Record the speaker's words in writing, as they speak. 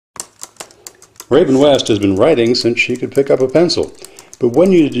Raven West has been writing since she could pick up a pencil. But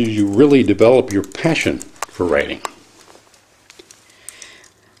when did you really develop your passion for writing?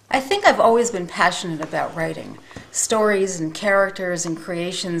 I think I've always been passionate about writing. Stories and characters and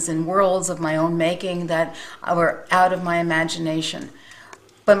creations and worlds of my own making that were out of my imagination.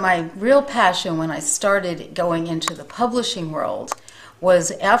 But my real passion when I started going into the publishing world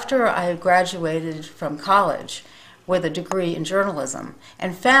was after I graduated from college with a degree in journalism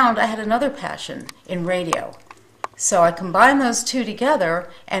and found I had another passion in radio. So I combined those two together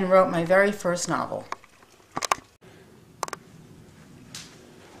and wrote my very first novel.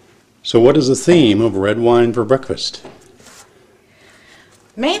 So what is the theme of Red Wine for Breakfast?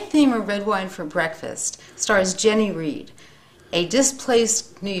 Main theme of Red Wine for Breakfast stars Jenny Reed, a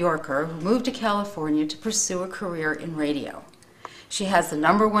displaced New Yorker who moved to California to pursue a career in radio. She has the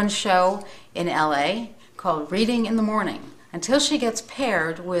 #1 show in LA called Reading in the Morning until she gets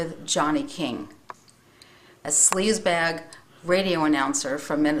paired with Johnny King, a sleazebag radio announcer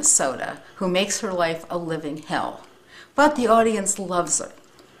from Minnesota who makes her life a living hell. But the audience loves her.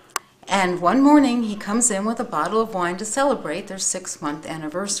 And one morning he comes in with a bottle of wine to celebrate their 6-month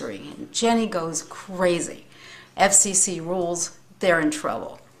anniversary. And Jenny goes crazy. FCC rules, they're in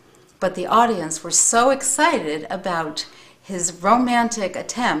trouble. But the audience were so excited about his romantic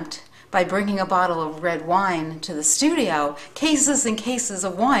attempt by bringing a bottle of red wine to the studio, cases and cases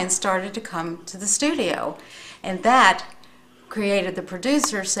of wine started to come to the studio. And that created the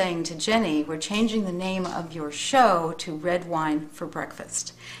producer saying to Jenny, we're changing the name of your show to Red Wine for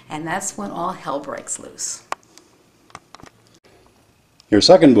Breakfast. And that's when all hell breaks loose. Your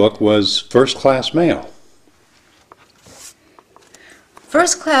second book was First Class Mail.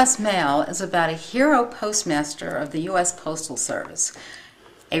 First Class Mail is about a hero postmaster of the U.S. Postal Service,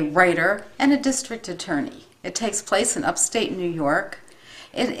 a writer, and a district attorney. It takes place in upstate New York.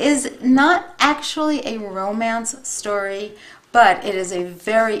 It is not actually a romance story, but it is a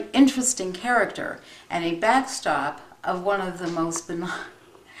very interesting character and a backstop of one of the most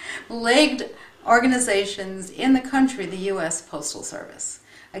legged organizations in the country, the U.S. Postal Service.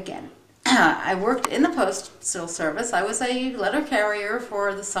 Again, I worked in the Postal Service. I was a letter carrier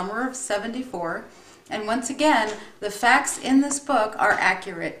for the summer of '74. And once again, the facts in this book are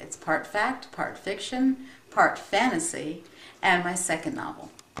accurate. It's part fact, part fiction, part fantasy, and my second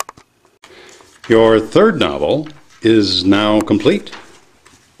novel. Your third novel is now complete.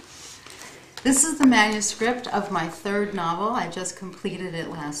 This is the manuscript of my third novel. I just completed it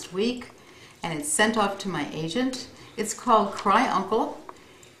last week, and it's sent off to my agent. It's called Cry Uncle.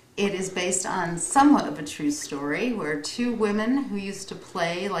 It is based on somewhat of a true story where two women who used to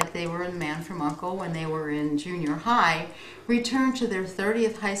play like they were in Man from U.N.C.L.E. when they were in junior high returned to their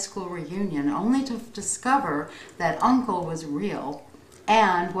 30th high school reunion only to discover that Uncle was real,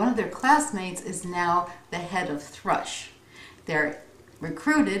 and one of their classmates is now the head of Thrush. They're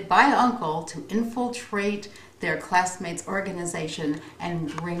recruited by Uncle to infiltrate their classmate's organization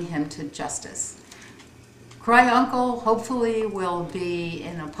and bring him to justice. Cry Uncle hopefully will be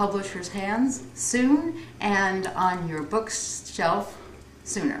in a publisher's hands soon and on your bookshelf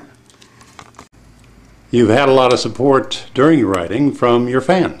sooner. You've had a lot of support during your writing from your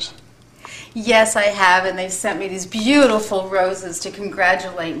fans. Yes, I have, and they've sent me these beautiful roses to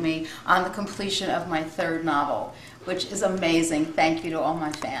congratulate me on the completion of my third novel, which is amazing. Thank you to all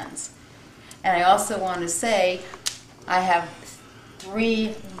my fans. And I also want to say I have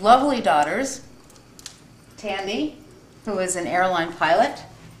 3 lovely daughters. Tandy, who is an airline pilot,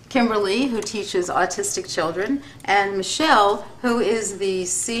 Kimberly, who teaches autistic children, and Michelle, who is the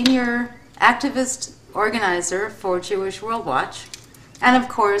senior activist organizer for Jewish World Watch, and of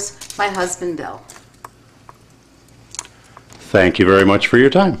course, my husband, Bill. Thank you very much for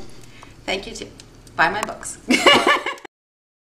your time. Thank you, too. Buy my books.